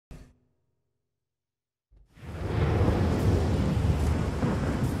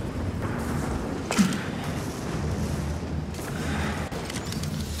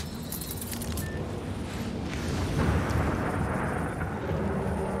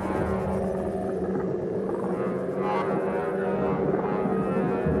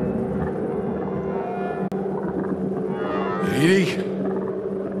Speedy?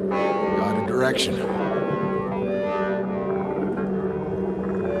 Got a direction.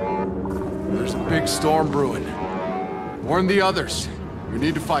 There's a big storm brewing. Warn the others. We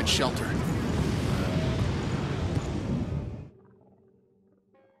need to find shelter.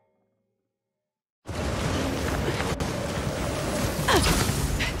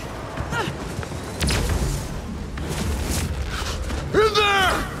 In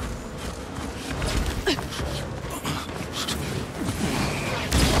there!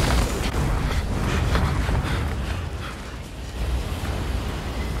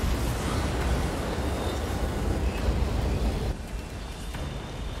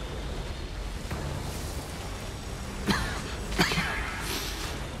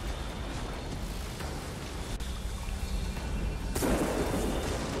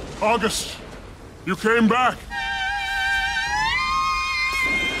 August, you came back.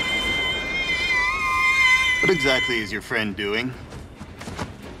 What exactly is your friend doing?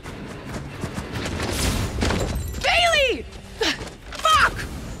 Bailey! Fuck!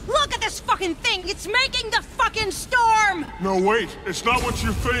 Look at this fucking thing! It's making the fucking storm! No, wait. It's not what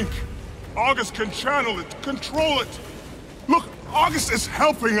you think. August can channel it, control it. Look, August is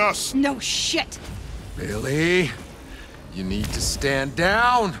helping us. No shit! Billy, you need to stand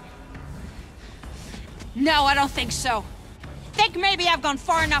down. No, I don't think so. Think maybe I've gone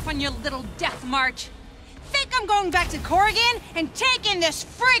far enough on your little death march? Think I'm going back to Corrigan and taking this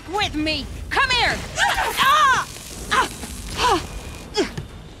freak with me? Come here! Ah! Ah! Ah!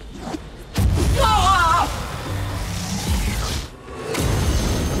 Ah!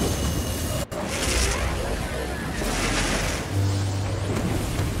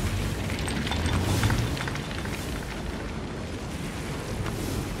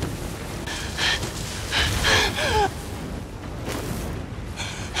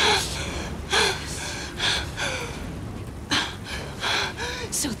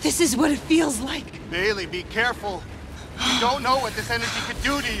 So this is what it feels like. Bailey, be careful. You don't know what this energy could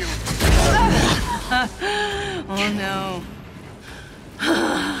do to you. Oh no.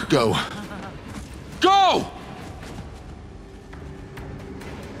 Go. Go!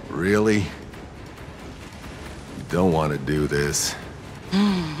 Really? You don't want to do this.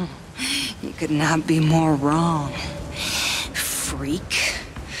 You could not be more wrong, freak.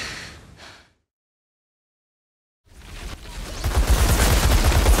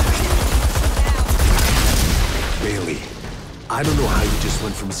 Bailey, I don't know how you just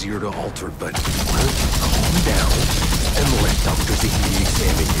went from 0 to altered, but why don't you calm down and let Dr. Ziggy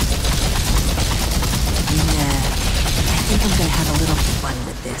examine you? Nah, I think I'm gonna have a little fun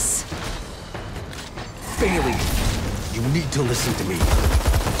with this. Bailey, you need to listen to me.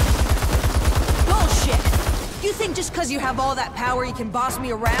 Bullshit! You think just because you have all that power you can boss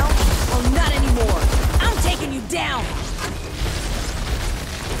me around? Well, not anymore. I'm taking you down!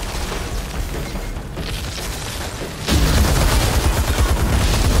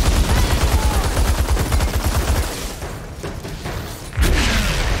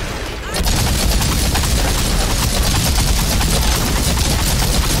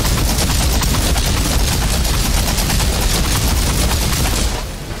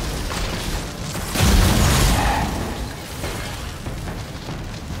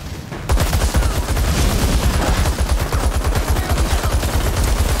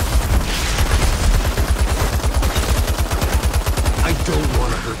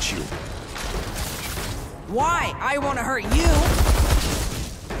 Why? I want to hurt you!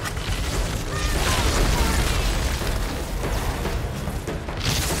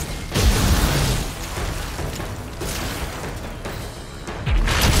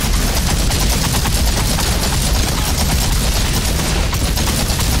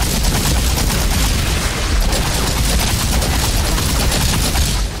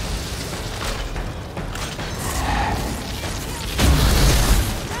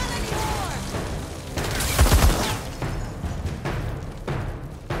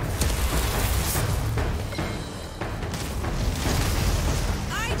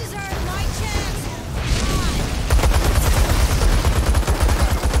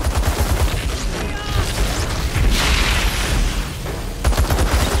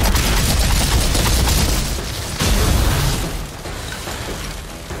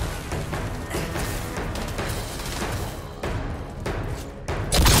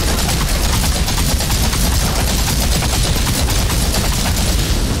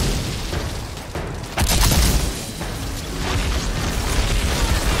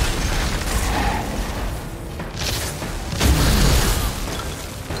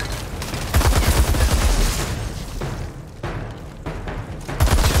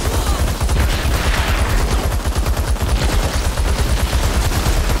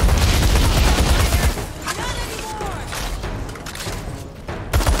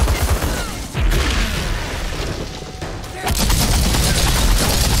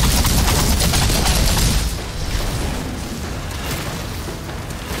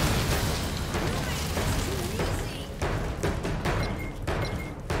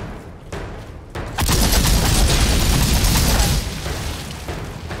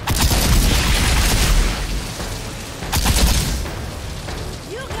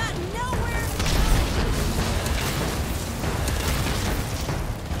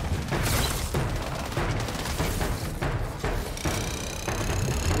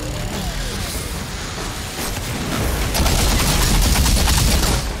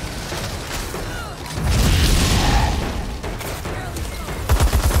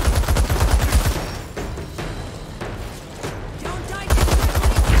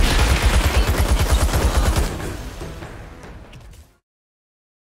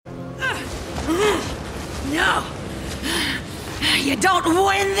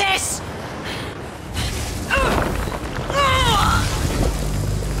 win this!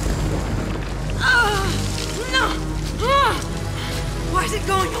 No! Why is it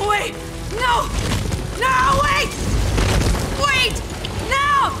going away? No! No, wait! Wait!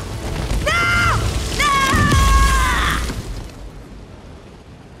 No! No! No!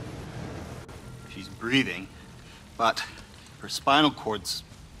 She's breathing, but her spinal cord's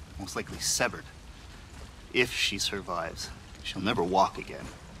most likely severed. If she survives, she'll never walk again.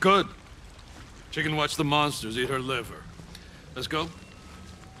 Good. She can watch the monsters eat her liver. Let's go.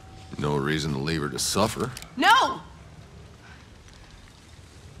 No reason to leave her to suffer. No!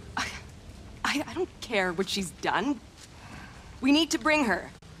 I don't care what she's done. We need to bring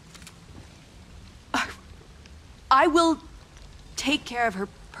her. I will take care of her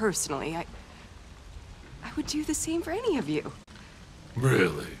personally. I would do the same for any of you.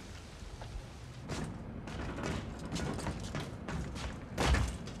 Really?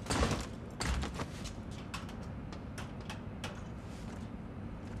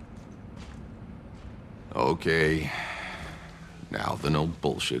 Okay. Now the no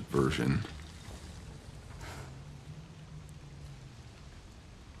bullshit version.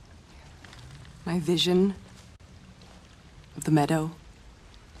 My vision of the meadow.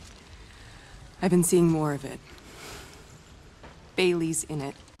 I've been seeing more of it. Bailey's in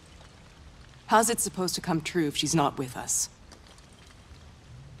it. How's it supposed to come true if she's not with us?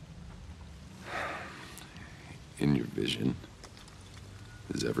 In your vision,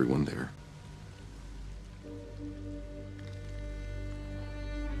 is everyone there?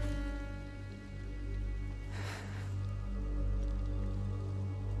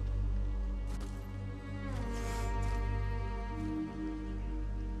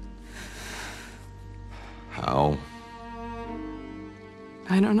 How?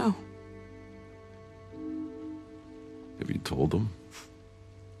 I don't know. Have you told them?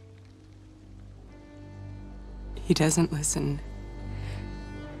 He doesn't listen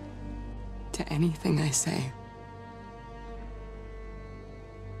to anything I say.